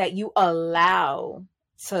anything that you allow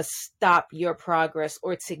to stop your progress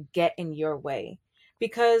or to get in your way.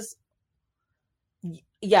 Because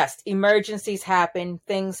yes, emergencies happen,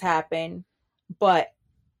 things happen, but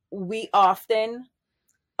we often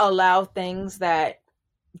allow things that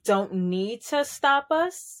don't need to stop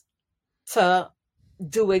us to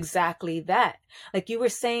do exactly that. Like you were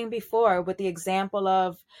saying before with the example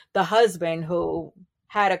of the husband who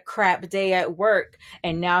had a crap day at work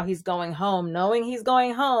and now he's going home, knowing he's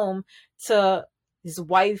going home to his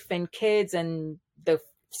wife and kids and the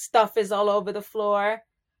stuff is all over the floor.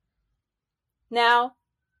 Now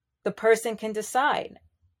the person can decide,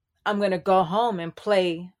 I'm going to go home and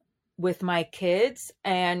play with my kids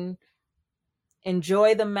and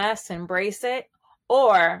enjoy the mess, embrace it,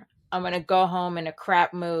 or I'm going to go home in a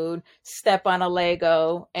crap mood, step on a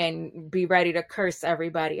Lego, and be ready to curse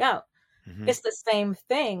everybody out. Mm-hmm. It's the same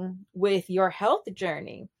thing with your health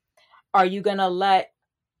journey. Are you going to let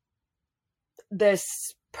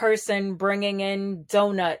this person bringing in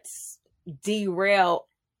donuts derail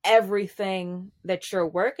everything that you're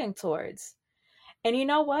working towards? And you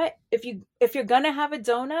know what? If you're going to have a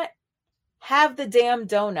donut, have the damn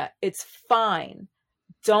donut. It's fine.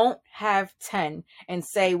 Don't have 10 and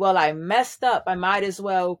say, well, I messed up. I might as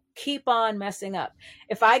well keep on messing up.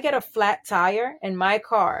 If I get a flat tire in my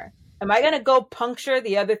car, am I going to go puncture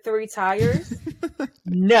the other 3 tires?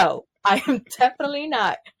 No, I am definitely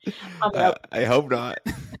not. I hope not.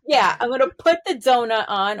 Yeah, I'm going to put the donut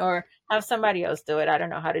on or have somebody else do it. I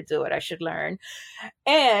don't know how to do it. I should learn.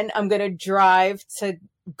 And I'm going to drive to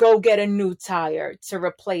go get a new tire to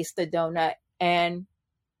replace the donut and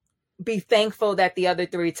be thankful that the other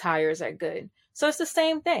 3 tires are good. So it's the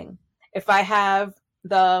same thing. If I have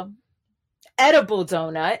the edible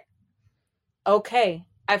donut, okay,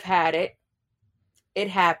 I've had it. It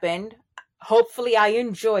happened. Hopefully I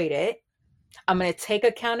enjoyed it. I'm going to take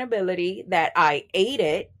accountability that I ate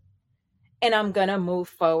it, and I'm going to move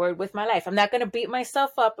forward with my life. I'm not going to beat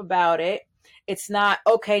myself up about it. It's not,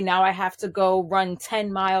 okay, now I have to go run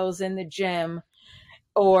 10 miles in the gym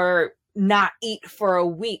or not eat for a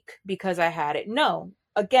week because I had it. No,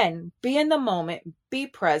 again, be in the moment, be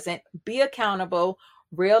present, be accountable,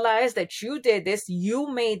 realize that you did this,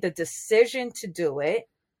 you made the decision to do it,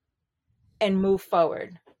 and move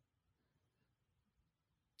forward.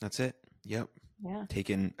 That's it. Yep. Yeah.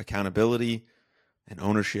 Taking accountability and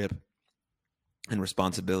ownership and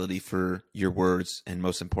responsibility for your words and,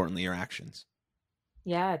 most importantly, your actions.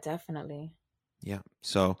 Yeah, definitely. Yeah.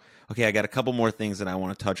 So, okay, I got a couple more things that I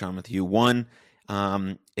want to touch on with you. One,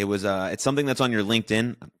 it's something that's on your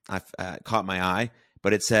LinkedIn. I've caught my eye,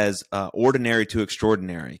 but it says ordinary to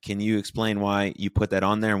extraordinary. Can you explain why you put that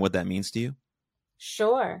on there and what that means to you?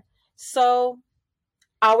 Sure. So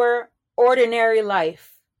our ordinary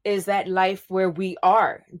life is that life where we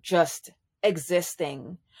are just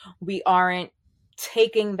existing. We aren't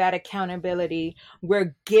taking that accountability.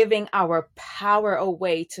 We're giving our power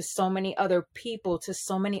away to so many other people, to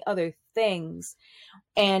so many other things.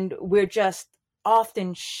 And we're just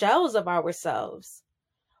often shells of ourselves.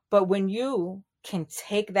 But when you can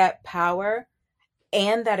take that power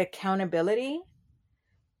and that accountability,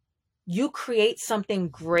 you create something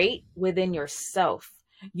great within yourself.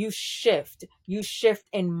 You shift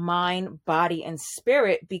in mind, body, and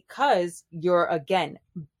spirit because you're, again,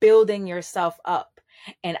 building yourself up.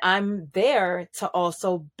 And I'm there to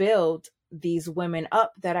also build these women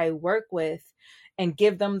up that I work with and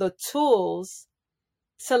give them the tools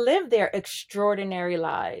to live their extraordinary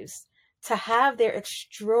lives, to have their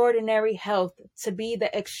extraordinary health, to be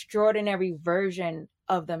the extraordinary version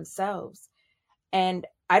of themselves. And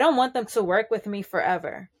I don't want them to work with me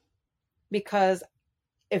forever, because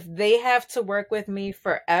if they have to work with me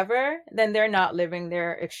forever, then they're not living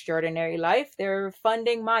their extraordinary life. They're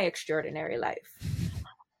funding my extraordinary life.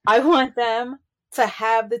 I want them to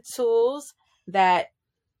have the tools that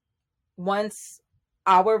once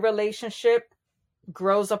our relationship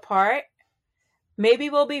grows apart, maybe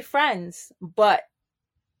we'll be friends, but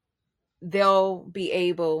they'll be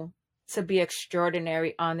able to be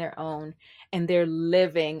extraordinary on their own, and they're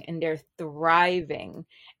living and they're thriving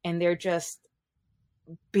and they're just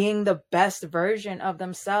being the best version of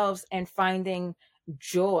themselves and finding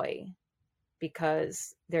joy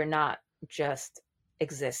because they're not just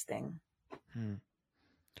existing.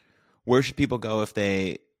 Where should people go if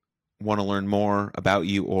they want to learn more about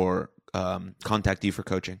you or contact you for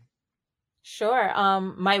coaching? Sure.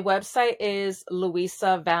 My website is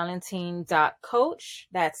louisavalentin.coach.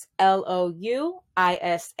 That's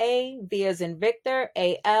LOUISA, V as in Victor,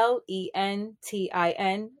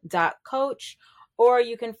 ALENTIN.coach. Or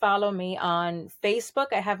you can follow me on Facebook.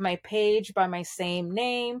 I have my page by my same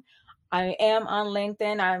name. I am on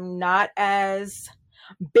LinkedIn. I'm not as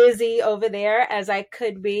busy over there as I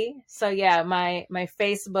could be. So yeah, my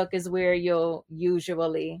Facebook is where you'll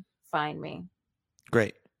usually find me.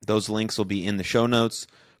 Great. Those links will be in the show notes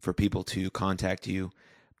for people to contact you.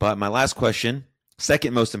 But my last question,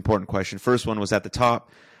 second most important question, first one was at the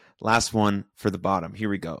top, last one for the bottom. Here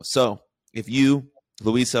we go. So if you,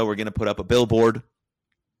 Louisa, were going to put up a billboard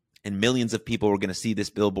and millions of people were going to see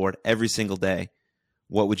this billboard every single day,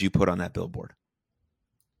 what would you put on that billboard?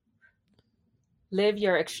 Live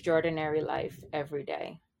your extraordinary life every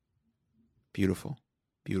day. Beautiful.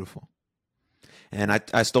 Beautiful. And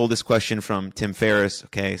I stole this question from Tim Ferriss.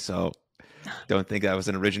 Okay, so don't think that was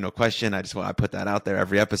an original question. I put that out there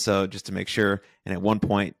every episode just to make sure. And at one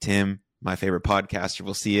point, Tim my favorite podcaster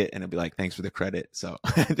will see it and it'll be like, thanks for the credit. So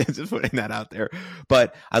just putting that out there.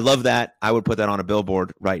 But I love that. I would put that on a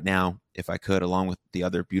billboard right now if I could, along with the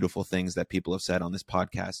other beautiful things that people have said on this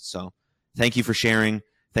podcast. So thank you for sharing.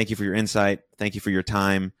 Thank you for your insight. Thank you for your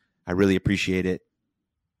time. I really appreciate it.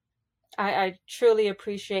 I truly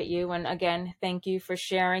appreciate you. And again, thank you for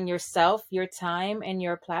sharing yourself, your time, and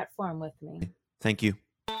your platform with me. Thank you.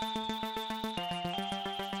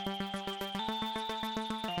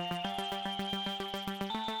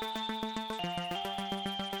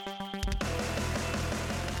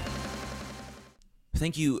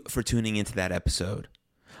 Thank you for tuning into that episode.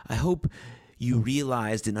 I hope you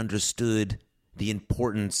realized and understood the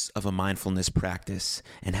importance of a mindfulness practice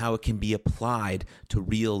and how it can be applied to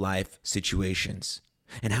real life situations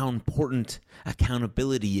and how important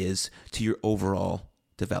accountability is to your overall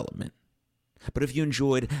development. But if you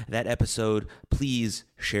enjoyed that episode, please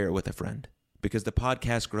share it with a friend because the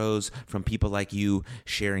podcast grows from people like you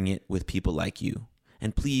sharing it with people like you.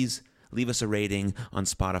 And please leave us a rating on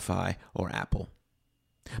Spotify or Apple.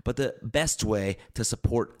 But the best way to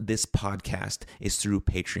support this podcast is through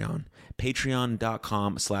Patreon.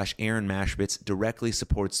 Patreon.com/Aaron Mashbitz directly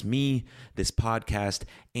supports me, this podcast,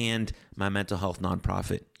 and my mental health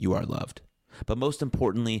nonprofit, You Are Loved. But most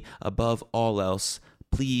importantly, above all else,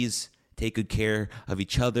 please take good care of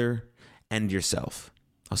each other and yourself.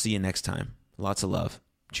 I'll see you next time. Lots of love.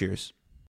 Cheers.